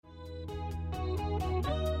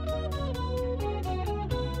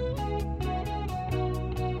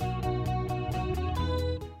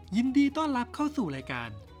ต้อนรับเข้าสู่รายการ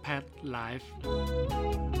Pet Life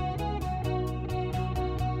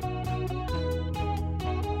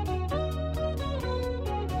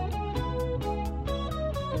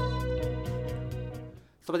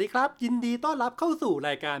สวัสดีครับยินดีต้อนรับเข้าสู่ร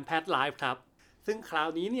ายการ Pet Life ครับซึ่งคราว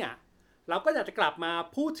นี้เนี่ยเราก็อยากจะกลับมา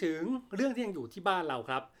พูดถึงเรื่องที่ยังอยู่ที่บ้านเรา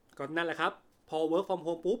ครับก็นั่นแหละครับพอ work from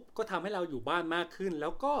home ปุ๊บก็ทำให้เราอยู่บ้านมากขึ้นแล้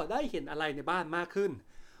วก็ได้เห็นอะไรในบ้านมากขึ้น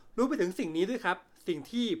รู้ไปถึงสิ่งนี้ด้วยครับสิ่ง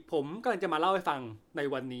ที่ผมกำลังจะมาเล่าให้ฟังใน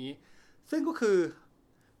วันนี้ซึ่งก็คือ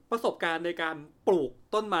ประสบการณ์ในการปลูก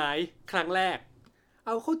ต้นไม้ครั้งแรกเอ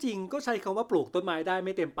าเข้าจริงก็ใช้คำว่าปลูกต้นไม้ได้ไ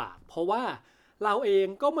ม่เต็มปากเพราะว่าเราเอง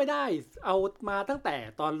ก็ไม่ได้เอามาตั้งแต่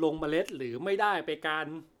ตอนลงเมล็ดหรือไม่ได้ไปการ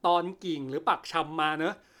ตอนกิ่งหรือปักชำมาเนอ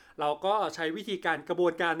ะเราก็ใช้วิธีการกระบว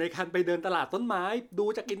นการในการไปเดินตลาดต้นไม้ดู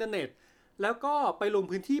จากอินเทอร์เน็ตแล้วก็ไปลง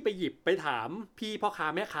พื้นที่ไปหยิบไปถามพี่พ่อค้า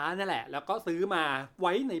แม่ค้านั่นแหละแล้วก็ซื้อมาไ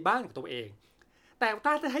ว้ในบ้านของตัวเองแต่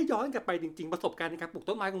ถ้าจะให้ย้อนกลับไปจริงๆประสบการณ์ในการปลูก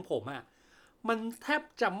ต้นไม้ของผมอ่ะมันแทบ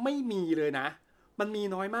จะไม่มีเลยนะมันมี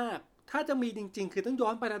น้อยมากถ้าจะมีจริงๆคือต้องย้อ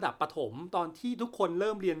นไประดับประถมตอนที่ทุกคนเ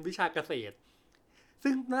ริ่มเรียนวิชาเกษตร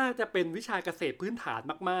ซึ่งน่าจะเป็นวิชาเกษตรพื้นฐาน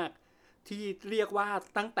มากๆที่เรียกว่า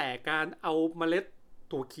ตั้งแต่การเอาเมล็ด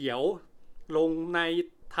ถั่วเขียวลงใน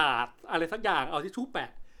ถาดอะไรสักอย่างเอาทิชชู่แปะ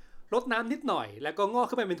รดน้ำนิดหน่อยแล้วก็งอก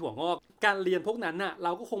ขึ้นไปเป็นถั่วงอกการเรียนพวกนั้นน่ะเร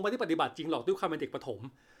าก็คงไม่ได้ปฏิบัติจริงหรอกด้วยความเป็นเด็กประถม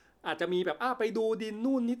อาจจะมีแบบไปดูดิน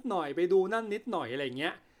นู่นนิดหน่อยไปดูนั่นนิดหน่อยอะไรเงี้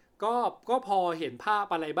ยก็พอเห็นภาพ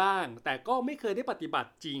อะไรบ้างแต่ก็ไม่เคยได้ปฏิบัติ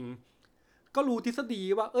จริงก็รู้ทฤษฎี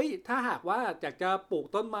ว่าถ้าหากว่าอยากจะปลูก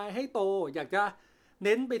ต้นไม้ให้โตอยากจะเ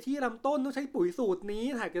น้นไปที่ลำต้นต้องใช้ปุ๋ยสูตรนี้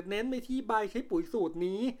ถ้าจะเน้นไปที่ใบใช้ปุ๋ยสูตร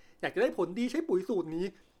นี้อยากจะได้ผลดีใช้ปุ๋ยสูตรนี้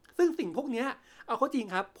ซึ่งสิ่งพวกเนี้ยเอาเข้าจริง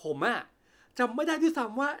ครับผมจำไม่ได้ด้วยซ้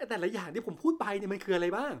ำว่าแต่ละอย่างที่ผมพูดไปเนี่ยมันคืออะไร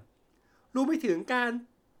บ้างรู้ไม่ถึงการ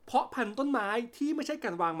เพาะพันธุ์ต้นไม้ที่ไม่ใช่กา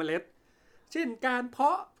รวางเมล็ดเช่นการเพ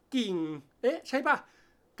าะกิ่งใช่ป่ะ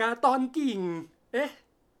การตอนกิ่ง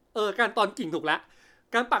การตอนกิ่งถูกแล้ว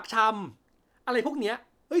การปักชำอะไรพวกเนี้ย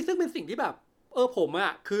ซึ่งเป็นสิ่งที่แบบผม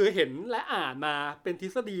คือเห็นและอ่านมาเป็นทฤ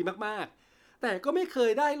ษฎีมากๆแต่ก็ไม่เค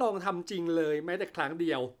ยได้ลองทำจริงเลยแม้แต่ครั้งเ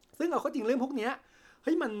ดียวซึ่งเอาเข้าจริงเรื่องพวกเนี้ย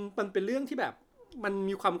มันเป็นเรื่องที่แบบมัน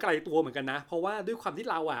มีความไกลตัวเหมือนกันนะเพราะว่าด้วยความที่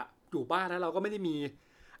เราอยู่บ้านแล้วเราก็ไม่ได้มี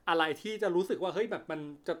อะไรที่จะรู้สึกว่าแบบมัน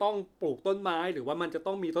จะต้องปลูกต้นไม้หรือว่ามันจะ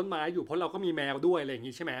ต้องมีต้นไม้อยู่เพราะเราก็มีแมวด้วยอะไรอย่าง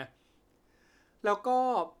งี้ใช่ไหมแล้วก็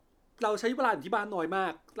เราใช้เวลาที่บ้านน้อยมา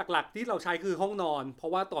กหลักๆที่เราใช้คือห้องนอนเพรา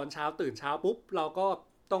ะว่าตอนเช้าตื่นเช้าปุ๊บเราก็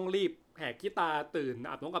ต้องรีบแหกขี้ตาตื่น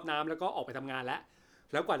อาบน้ำแล้วก็ออกไปทำงานแ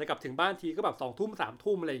ล้วกว่าจะกลับถึงบ้านทีก็แบบ20:00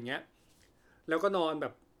 21:00อะไรอย่างเงี้ยแล้วก็นอนแบ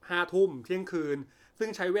บ22:00 เที่ยงคืนซึ่ง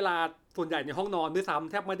ใช้เวลาส่วนใหญ่ในห้องนอนด้วยซ้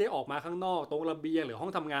ำแทบไม่ได้ออกมาข้างนอกตรงระเบียงหรือห้อ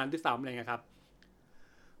งทำงานด้วยซ้ำอะไรเงี้ยครับ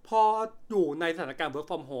พออยู่ในสถานการณ์ work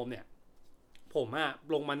from home เนี่ยผม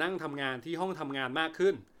ลงมานั่งทำงานที่ห้องทำงานมาก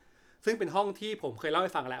ขึ้นซึ่งเป็นห้องที่ผมเคยเล่าใ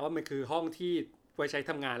ห้ฟังแล้วว่ามันคือห้องที่ไว้ใช้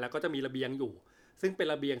ทำงานแล้วก็จะมีระเบียงอยู่ซึ่งเป็น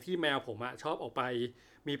ระเบียงที่แมวผมชอบออกไป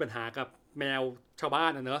มีปัญหากับแมวชาวบ้า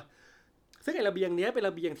นเนอะซึ่งไอ้ระเบียงนี้เป็น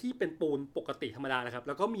ระเบียงที่เป็นปูนปกติธรรมดานะครับแ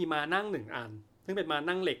ล้วก็มีมานั่ง1อันซึ่งเป็นมา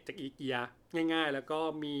นั่งเหล็กจากอีเกียง่ายๆแล้วก็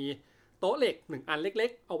มีโต๊ะเหล็ก1อันเล็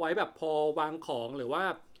กๆเอาไว้แบบพอวางของหรือว่า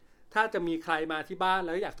ถ้าจะมีใครมาที่บ้านแ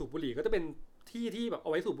ล้วอยากสูบบุหรี่ก็จะเป็นที่แบบเอา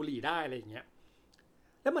ไว้สูบบุหรี่ได้อะไรอย่างเงี้ย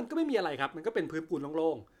แล้วมันก็ไม่มีอะไรครับมันก็เป็นพื้นปูนโ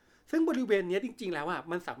ล่งๆซึ่งบริเวณนี้จริงๆแล้ว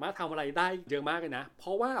มันสามารถทำอะไรได้เยอะมากเลยนะเพร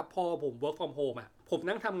าะว่าพอผม work from home ผม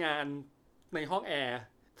นั่งทำงานในห้องแอร์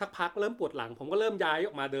สักพักเริ่มปวดหลังผมก็เริ่มย้ายอ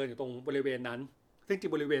อกมาเดินอยู่ตรงบริเวณนั้นซึ่งจริ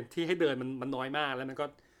งบริเวณที่ให้เดินมันน้อยมากแล้วมันก็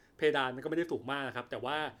เพดานมันก็ไม่ได้สูงมากนะครับแต่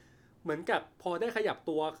ว่าเหมือนกับพอได้ขยับ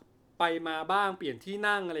ตัวไปมาบ้างเปลี่ยนที่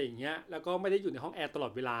นั่งอะไรอย่างเงี้ยแล้วก็ไม่ได้อยู่ในห้องแอร์ตลอ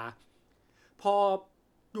ดเวลาพอ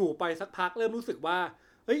อยู่ไปสักพักเริ่มรู้สึกว่า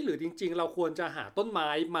หรือจริงๆเราควรจะหาต้นไม้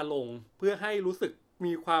มาลงเพื่อให้รู้สึก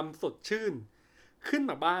มีความสดชื่นขึ้น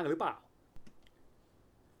มาบ้างหรือเปล่า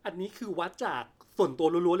อันนี้คือวัดจากส่วนตัว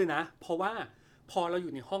ล้วนๆเลยนะเพราะว่าพอเราอ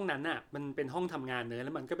ยู่ในห้องนั้นมันเป็นห้องทำงานเนอะแ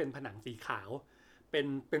ล้วมันก็เป็นผนังสีขาวเ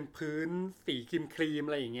ป็นพื้นสีครีมอ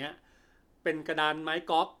ะไรอย่างเงี้ยเป็นกระดานไม้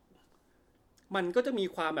ก๊อกมันก็จะมี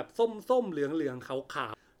ความแบบส้มๆเหลืองๆขา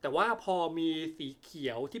วๆแต่ว่าพอมีสีเขี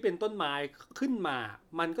ยวที่เป็นต้นไม้ขึ้นมา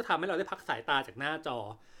มันก็ทำให้เราได้พักสายตาจากหน้าจอ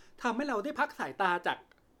ทำให้เราได้พักสายตาจาก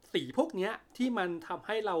สีพวกเนี้ยที่มันทำใ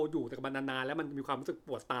ห้เราอยู่กับมันนานๆแล้วมันมีความรู้สึกป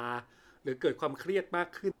วดตาหรือเกิดความเครียดมาก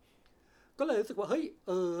ขึ้นก็เลยรู้สึกว่า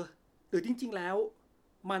หรือจริงๆแล้ว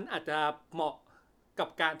มันอาจจะเหมาะกับ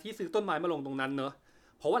การที่ซื้อต้นไม้มาลงตรงนั้นเนอะ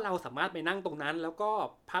เพราะว่าเราสามารถไปนั่งตรงนั้นแล้วก็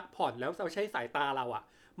พักผ่อนแล้วเราใช้สายตาเรา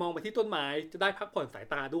มองไปที่ต้นไม้จะได้พักผ่อนสาย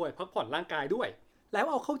ตาด้วยพักผ่อนร่างกายด้วยแล้ว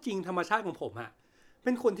เอาเข้าจริงธรรมชาติของผมเ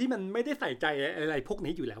ป็นคนที่มันไม่ได้ใส่ใจอะไรพวก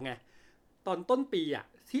นี้อยู่แล้วไงตอนต้นปี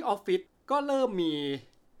ที่ออฟฟิศก็เริ่มมี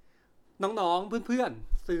น้องๆเพื่อน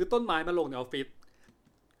ๆ ซื้อต้นไม้มาลงในออฟฟิศ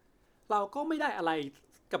เราก็ไม่ได้อะไร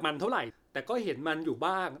กับมันเท่าไหร่แต่ก็เห็นมันอยู่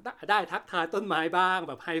บ้างได้ทักทายต้นไม้บ้างแ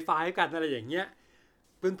บบไฮไฟว์กันอะไรอย่างเงี้ย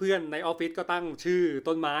เพื่อนๆในออฟฟิศก็ตั้งชื่อ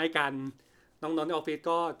ต้นไม้กันน้องๆในออฟฟิศ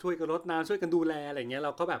ก็ช่วยกันรดน้ำช่วยกันดูแลอะไรเงี้ยเร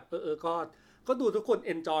าก็แบบก็ดูทุกคนเ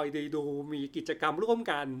อนจอยดีดูมีกิจกรรมร่วม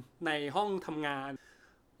กันในห้องทำงาน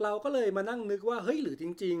เราก็เลยมานั่งนึกว่าเฮ้ยหรือจ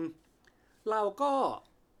ริงๆเรา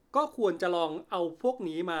ก็ควรจะลองเอาพวก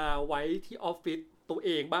นี้มาไว้ที่ออฟฟิศตัวเอ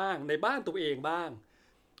งบ้างในบ้านตัวเองบ้าง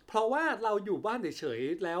เพราะว่าเราอยู่บ้านเฉย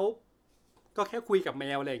ๆแล้วก็แค่คุยกับแม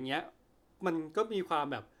วอะไรอย่างเงี้ยมันก็มีความ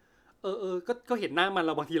แบบก็เห็นหน้ามันเ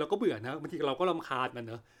ราบางทีเราก็เบื่อนะบางทีเราก็รำคาญมัน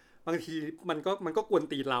เนอะบางทีมันก็กวน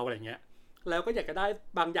ตีนเราอะไรเงี้ยแล้วก็อยากจะได้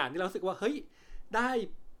บางอย่างที่เราสึกว่าเฮ้ยได้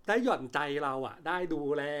หย่อนใจเราอ่ะได้ดู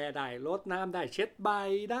แลได้รดน้ำได้เช็ดใบ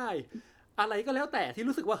ได้อะไรก็แล้วแต่ที่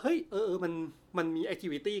รู้สึกว่าเฮ้ยมันมีแอคทิ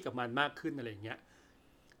วิตี้กับมันมากขึ้นอะไรเงี้ย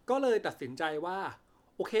ก็เลยตัดสินใจว่า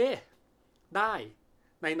โอเคได้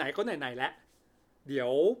ไหนๆก็ไหนๆแล้วเดี๋ย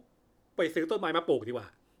วไปซื้อต้นไม้มาปลูกดีกว่า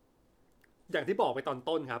อย่างที่บอกไปตอน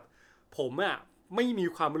ต้นครับผมอ่ะไม่มี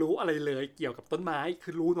ความรู้อะไรเลยเกี่ยวกับต้นไม้คื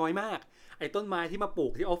อรู้น้อยมากไอ้ต้นไม้ที่มาปลู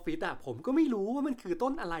กที่ออฟฟิศอ่ะผมก็ไม่รู้ว่ามันคือต้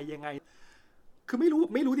นอะไรยังไงคือไม่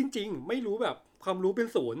รู้จริงๆไม่รู้แบบความรู้เป็น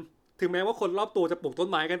ศูนย์ถึงแม้ว่าคนรอบตัวจะปลูกต้น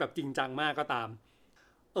ไม้กันแบบจริงจังมากก็ตาม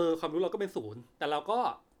ความรู้เราก็เป็นศูนย์แต่เราก็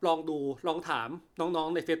ลองถามน้อง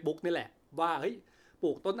ๆใน Facebook นี่แหละว่าเฮ้ยปลู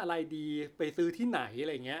กต้นอะไรดีไปซื้อที่ไหนอะไ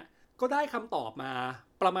รเงี้ยก็ได้คำตอบมา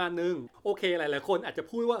ประมาณนึงโอเคหลายๆคนอาจจะ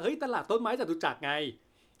พูดว่าเฮ้ยตลาดต้นไม้จตุจักรไง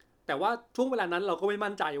แต่ว่าช่วงเวลานั้นเราก็ไม่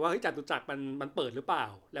มั่นใจว่าเฮ้ยจตุจักรมันเปิดหรือเปล่า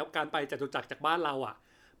แล้วการไปจตุจักรจากบ้านเราอ่ะ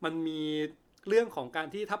มันมีเรื่องของการ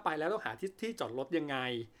ที่ถ้าไปแล้วต้องหาที่จอดรถยังไง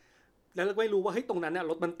แล้วเราไม่รู้ว่าเฮ้ยตรงนั้นเนี่ย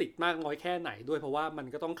รถมันติดมากน้อยแค่ไหนด้วยเพราะว่ามัน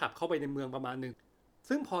ก็ต้องขับเข้าไปในเมืองประมาณนึง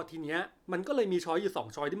ซึ่งพอทีเนี้ยมันก็เลยมีช้อยอยู่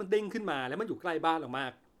2ช้อยที่มันเด้งขึ้นมาแล้วมันอยู่ใกล้บ้านเรามา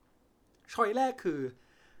กช้อยแรกคือ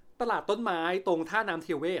ตลาดต้นไม้ตรงท่าน้ำเท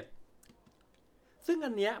เวศซึ่ง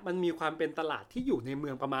อันเนี้ยมันมีความเป็นตลาดที่อยู่ในเมื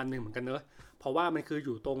องประมาณหนึ่งเหมือนกันเนอะเพราะว่ามันคืออ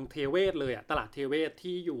ยู่ตรงเทเวศเลยอะตลาดเทเวศ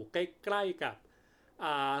ที่อยู่ใกล้ๆกับ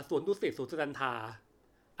สวนดุสิตสวนสุนันทา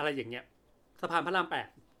อะไรอย่างเงี้ยสะพานพระราม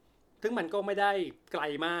8ซึ่งมันก็ไม่ได้ไกล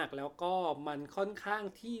มากแล้วก็มันค่อนข้าง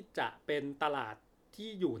ที่จะเป็นตลาดที่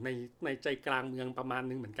อยู่ในใจกลางเมืองประมาณ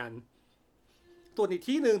นึงเหมือนกันส่วนอีก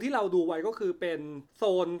ที่หนึ่งที่เราดูไว้ก็คือเป็นโซ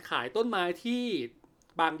นขายต้นไม้ที่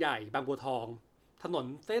บางใหญ่บางบัวทองถนน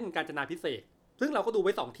เส้นกาญจนาภิเษกซึ่งเราก็ดูไ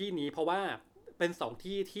ว้2ที่นี้เพราะว่าเป็น2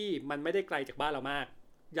ที่ที่มันไม่ได้ไกลจากบ้านเรามาก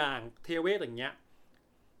อย่างเทเวศอย่างเงี้ย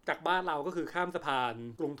จากบ้านเราก็คือข้ามสะพาน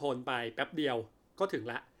กรุงธนไปแป๊บเดียวก็ถึง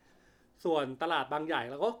ละส่วนตลาดบางใหญ่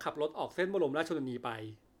เราก็ขับรถออกเส้นบรมราชชนนีไป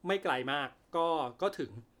ไม่ไกลมากก็ถึ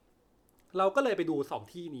งเราก็เลยไปดู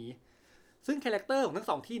2ที่นี้ซึ่งคาแรคเตอร์ของทั้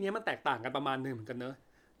ง2ที่นี้มันแตกต่างกันประมาณนึงเหมือนกันเนอะ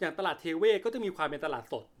อย่างตลาดเทเวศก็จะมีความเป็นตลาด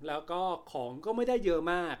สดแล้วก็ของก็ไม่ได้เยอะ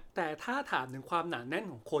มากแต่ถ้าถามถึงความหนาแน่น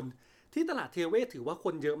ของคนที่ตลาดเทเวศถือว่าค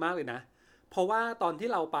นเยอะมากเลยนะเพราะว่าตอนที่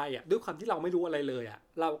เราไปอ่ะด้วยความที่เราไม่รู้อะไรเลยอ่ะ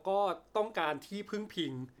เราก็ต้องการที่พึ่งพิ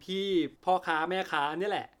งพี่พ่อค้าแม่ค้าเนี่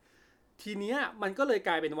ยแหละทีเนี้ยมันก็เลยก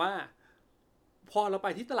ลายเป็นว่าพอเราไป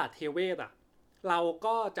ที่ตลาดเทเวศอ่ะเรา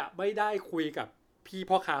ก็จะไม่ได้คุยกับพี่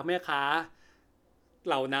พ่อค้าแม่ค้าเ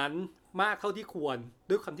หล่านั้นมากเท่าที่ควร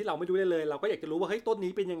ด้วยคำที่เราไม่รู้เลยเราก็อยากจะรู้ว่าเฮ้ยต้น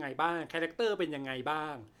นี้เป็นยังไงบ้างคาแรคเตอร์เป็นยังไงบ้า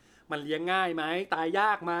งมันเลี้ยงง่ายไหมตายย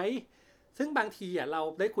ากไหมซึ่งบางทีอ่ะเรา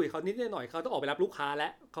ได้คุยเขานิดหน่อยเขาต้องออกไปรับลูกค้าและ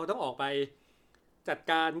เขาต้องออกไปจัด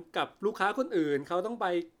การกับลูกค้าคนอื่นเขาต้องไป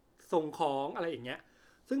ส่งของอะไรอย่างเงี้ย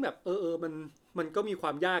ซึ่งแบบมันก็มีคว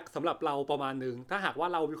ามยากสำหรับเราประมาณนึงถ้าหากว่า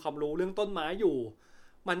เรามีความรู้เรื่องต้นไม้อยู่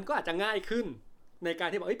มันก็อาจจะง่ายขึ้นในการ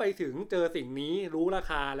ที่บอกไปถึงเจอสิ่งนี้รู้รา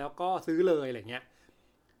คาแล้วก็ซื้อเลยอะไรเงี้ย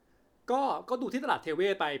ก็ดูที่ตลาดเทเว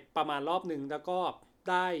ศไปประมาณรอบนึงแล้วก็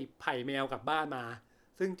ได้ไผ่แมวกลับบ้านมา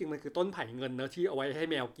ซึ่งจริงมันคือต้นไผ่เงินเนอะที่เอาไว้ให้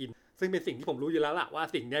แมวกินซึ่งเป็นสิ่งที่ผมรู้อยู่แล้วล่ะว่า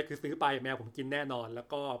สิ่งนี้คือซื้อไปแมวผมกินแน่นอนแล้ว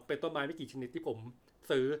ก็เป็นต้นไม้ไม่กี่ชนิดที่ผม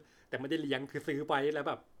ซื้อแต่ไม่ได้เลี้ยงคือซื้อไปแล้ว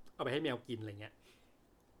แบบเอาไปให้แมวกินอะไรเงี้ย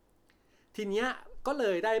ทีเนี้ยก็เล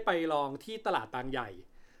ยได้ไปลองที่ตลาดบางใหญ่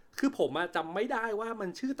คือผมจำไม่ได้ว่ามัน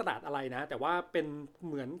ชื่อตลาดอะไรนะแต่ว่าเป็น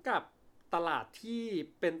เหมือนกับตลาดที่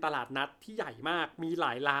เป็นตลาดนัดที่ใหญ่มากมีหล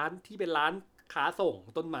ายร้านที่เป็นร้านค้าส่ง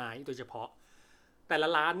ต้นไม้โดยเฉพาะแต่ละ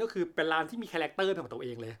ร้านก็คือเป็นร้านที่มีคาแรคเตอร์ของตัวเอ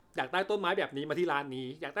งเลยอยากได้ต้นไม้แบบนี้มาที่ร้านนี้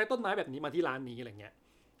อยากได้ต้นไม้แบบนี้มาที่ร้านนี้อะไรเงี้ย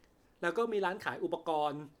แล้วก็มีร้านขายอุปก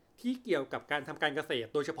รณ์ที่เกี่ยวกับการทำการเกษตร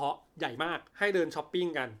โดยเฉพาะใหญ่มากให้เดินช้อปปิ้ง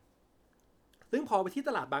กันซึ่งพอไปที่ต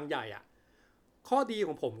ลาดบางใหญ่ข้อดีข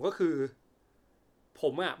องผมก็คือผ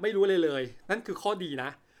มไม่รู้เลยนั่นคือข้อดีนะ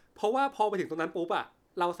เพราะว่าพอไปถึงตรงนั้นปุ๊บ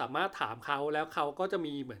เราสามารถถามเขาแล้วเขาก็จะ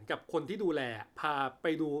มีเหมือนกับคนที่ดูแลพาไป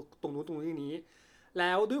ดูตรงนู้นตรงนี้แ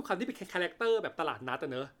ล้วด้วยความที่เป็นคาแรคเตอร์แบบตลาดนัด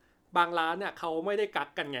เนอะบางร้านเนี่ยเขาไม่ได้กัก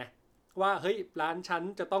กันไง ว่าเฮ้ยร้านฉัน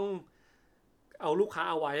จะต้องเอาลูกค้า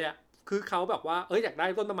เอาไว้อะคือเขาแบบว่าอยากได้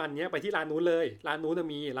ต้นประมาณนี้ไปที่ร้านนู้นเลยร้านนู้นจะ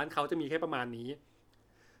มีร้านเขาจะมีแค่ประมาณนี้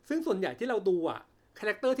ซึ่งส่วนใหญ่ที่เราดูคาแ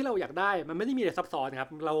รคเตอร์ที่เราอยากได้มันไม่ได้มีอะไรซับซ้อนครับ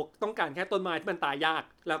เราต้องการแค่ต้นไม้ที่มันตายยาก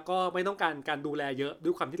แล้วก็ไม่ต้องการการดูแลเยอะด้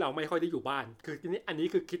วยความที่เราไม่ค่อยได้อยู่บ้านคืออันนี้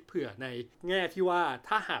คือคิดเผื่อในแง่ที่ว่า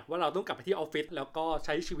ถ้าหากว่าเราต้องกลับไปที่ออฟฟิศแล้วก็ใ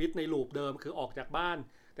ช้ชีวิตในลูปเดิมคือออกจากบ้าน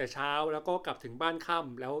แต่เช้าแล้วก็กลับถึงบ้านค่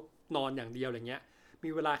ำแล้วนอนอย่างเดียวอะไรเงี้ยมี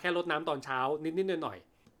เวลาแค่รดน้ำตอนเช้านิดๆหน่อย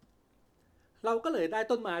ๆเราก็เลยได้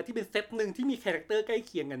ต้นไม้ที่เป็นเซตหนึ่งที่มีคาแรคเตอร์ใกล้เ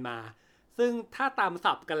คียงกันมาซึ่งถ้าตาม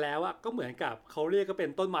ศัพท์กันแล้วก็เหมือนกับเขาเรียกก็เป็น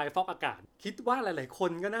ต้นไม้ฟอกอากาศคิดว่าหลายๆค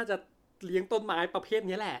นก็น่าจะเลี้ยงต้นไม้ประเภท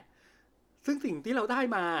นี้แหละซึ่งสิ่งที่เราได้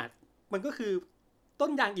มามันก็คือต้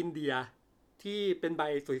นยางอินเดียที่เป็นใบ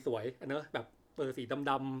สวยๆเนอะแบบสี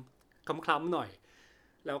ดำๆคล้ำๆหน่อย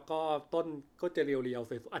แล้วก็ต้นก็จะเรียวๆ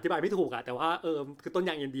สวยๆอธิบายไม่ถูกแต่ว่าคือต้น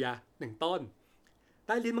ยางอินเดีย1ต้นไ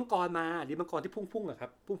ด้ลิ้นมังกรมาลิ้นมังกรที่พุ่งๆครั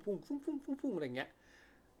บพุ่งๆพุ่งๆอะไรเงี้ย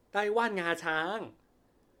ได้ว่านงาช้าง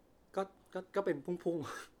ก็เป็นพุ่ง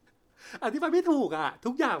ๆอธิบายไม่ถูก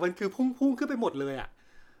ทุกอย่างมันคือพุ่งขึ้นไปหมดเลย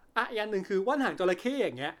อย่างหนึ่งคือว่านหางจระเข้อ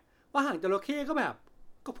ย่างเงี้ยว่านหางจระเข้ก็แบบ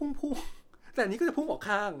ก็พุ่งแต่อันนี้ก็จะพุ่งออก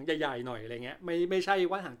ข้างใหญ่ๆหน่อยอะไรเงี้ยไม่ใช่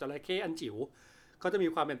ว่านหางจระเข้อันจิ๋วก็จะมี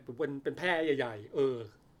ความเป็นแพร่ใหญ่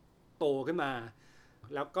ๆโตขึ้นมา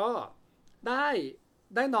แล้วก็ไ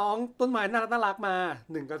ด้น้องต้นไม้น่ารักมา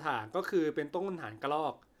1กระถางก็คือเป็นต้นหางกระรอ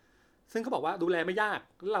กซึ่งเขาบอกว่าดูแลไม่ยาก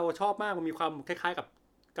เราชอบมากมันมีความคล้ายๆ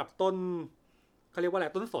กับต้นเขาเรียกว่าอะไร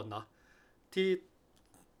ต้นสนเนาะที่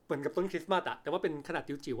เหมือนกับต้นคริสต์มาสแต่ว่าเป็นขนาด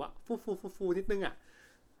จิ๋วๆฟูนิดนึง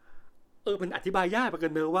มันอธิบายยากเหมือนกั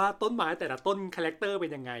นเนอะว่าต้นไม้แต่ละต้นคาแรคเตอร์เป็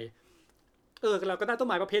นยังไงเราก็ได้ต้น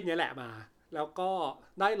ไม้ประเภทนี้แหละมาแล้วก็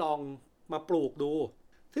ได้ลองมาปลูกดู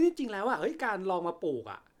ซึ่งจริงๆแล้วการลองมาปลูก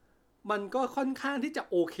มันก็ค่อนข้างที่จะ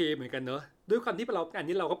โอเคเหมือนกันเนอะด้วยความที่อัน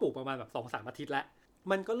นี้เราก็ปลูกประมาณแบบ 2-3 อาทิตย์แล้ว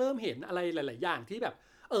มันก็เริ่มเห็นอะไรหลายๆอย่างที่แบบ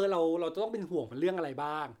เราจะต้องเป็นห่วงมันเรื่องอะไร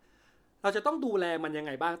บ้างเราจะต้องดูแลมันยังไ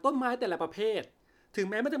งบ้างต้นไม้แต่ละประเภทถึง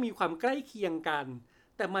แม้มันจะมีความใกล้เคียงกัน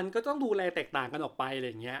แต่มันก็ต้องดูแลแตกต่างกันออกไปอะไร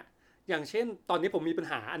อย่างเงี้ยอย่างเช่นตอนนี้ผมมีปัญ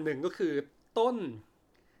หาอันหนึ่งก็คือต้น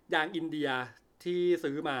ยางอินเดียที่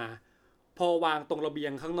ซื้อมาพอวางตรงระเบีย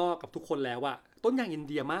งข้างนอกกับทุกคนแล้วต้นยางอิน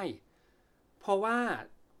เดียไม่เพราะว่า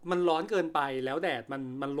มันร้อนเกินไปแล้วแดด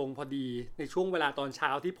มันลงพอดีในช่วงเวลาตอนเช้า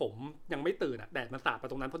ที่ผมยังไม่ตื่นแดดมันสาดไป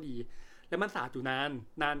ตรงนั้นพอดีแล้วมันสาดอยู่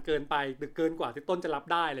นานเกินไปเกินกว่าที่ต้นจะรับ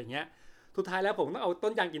ได้อะไรเงี้ยสุดท้ายแล้วผมต้องเอาต้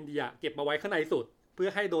นยางอินเดียเก็บมาไว้ข้างในสุดเพื่อ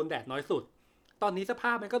ให้โดนแดดน้อยสุดตอนนี้สภ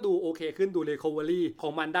าพมันก็ดูโอเคขึ้นดูรีคอเวอรี่ขอ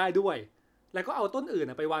งมันได้ด้วยแล้วก็เอาต้นอื่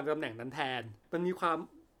นไปวางตำแหน่งนั้นแทนมันมีความ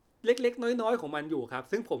เล็กๆน้อยๆของมันอยู่ครับ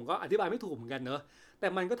ซึ่งผมก็อธิบายไม่ถูกเหมือนกันเนอะแต่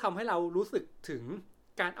มันก็ทำให้เรารู้สึกถึง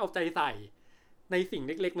การเอาใจใส่ในสิ่ง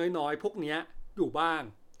เล็กๆน้อยๆพวกนี้อยู่บ้าง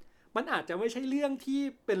มันอาจจะไม่ใช่เรื่องที่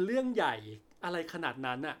เป็นเรื่องใหญ่อะไรขนาด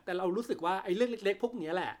นั้นแต่เรารู้สึกว่าไอ้เรื่องเล็กๆพวก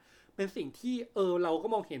นี้แหละเป็นสิ่งที่เราก็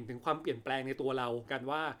มองเห็นถึงความเปลี่ยนแปลงในตัวเรากัน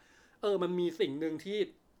ว่ามันมีสิ่งหนึ่งที่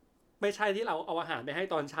ไม่ใช่ที่เราเอาอาหารไปให้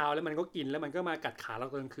ตอนเช้าแล้วมันก็กินแล้วมันก็มากัดขาเรา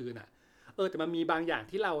ตอนกลางคืนแต่มันมีบางอย่าง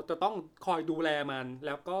ที่เราจะต้องคอยดูแลมันแ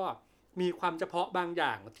ล้วก็มีความเฉพาะบางอย่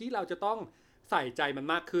างที่เราจะต้องใส่ใจมัน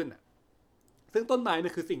มากขึ้นซึ่งต้นไม้มั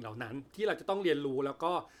นคือสิ่งเหล่านั้นที่เราจะต้องเรียนรู้แล้ว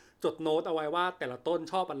ก็จดโน้ตเอาไว้ว่าแต่ละต้น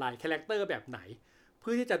ชอบอะไรคาแรคเตอร์แบบไหนเ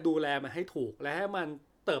พื่อที่จะดูแลมันให้ถูกและให้มัน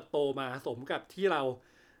เติบโตมาสมกับที่เรา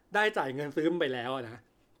ได้จ่ายเงินซื้อมันไปแล้วนะ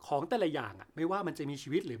ของแต่ละอย่างไม่ว่ามันจะมีชี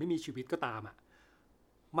วิตหรือไม่มีชีวิตก็ตาม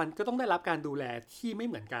มันก็ต้องได้รับการดูแลที่ไม่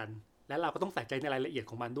เหมือนกันและเราก็ต้องใส่ใจในรายละเอียด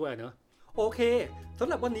ของมันด้วยเนอะโอเคสำ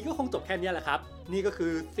หรับวันนี้ก็คงจบแค่นี้แหละครับนี่ก็คื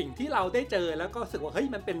อสิ่งที่เราได้เจอแล้วก็รู้สึกว่าเฮ้ย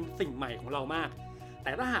มันเป็นสิ่งใหม่ของเรามากแ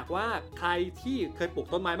ต่ถ้าหากว่าใครที่เคยปลูก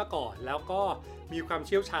ต้นไม้มาก่อนแล้วก็มีความเ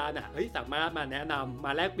ชี่ยวชาญสามารถมาแนะนำม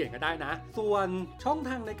าแลกเปลี่ยนกันได้นะส่วนช่องท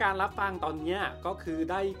างในการรับฟังตอนนี้ก็คือ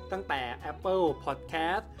ได้ตั้งแต่ Apple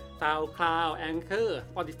Podcast SoundCloud Anchor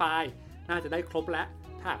Spotify น่าจะได้ครบแล้ว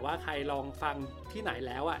ถ้าหากว่าใครลองฟังที่ไหนแ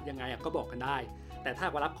ล้วยังไงก็บอกกันได้แต่ถ้า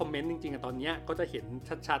ว่ารับคอมเมนต์จริงๆตอนนี้ก็จะเห็น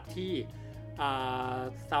ชัดๆที่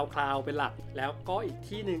SoundCloud เป็นหลักแล้วก็อีก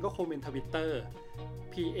ที่นึงก็คงเป็น Twitter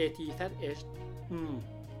PATZH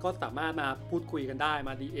ก็สามารถมาพูดคุยกันได้ม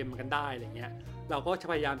า DM กันได้อะไรเงี้ยเราก็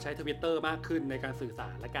พยายามใช้ Twitter มากขึ้นในการสื่อสา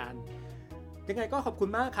รและการยังไงก็ขอบคุณ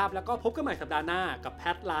มากครับแล้วก็พบกันใหม่สัปดาห์หน้ากับ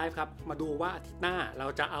Pat Live ครับมาดูว่าอาทิตย์หน้าเรา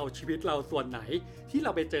จะเอาชีวิตเราส่วนไหนที่เร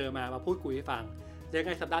าไปเจอมาพูดคุยให้ฟังยังไ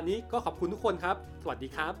งสัปดาห์นี้ก็ขอบคุณทุกคนครับสวัสดี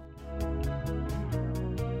ครับ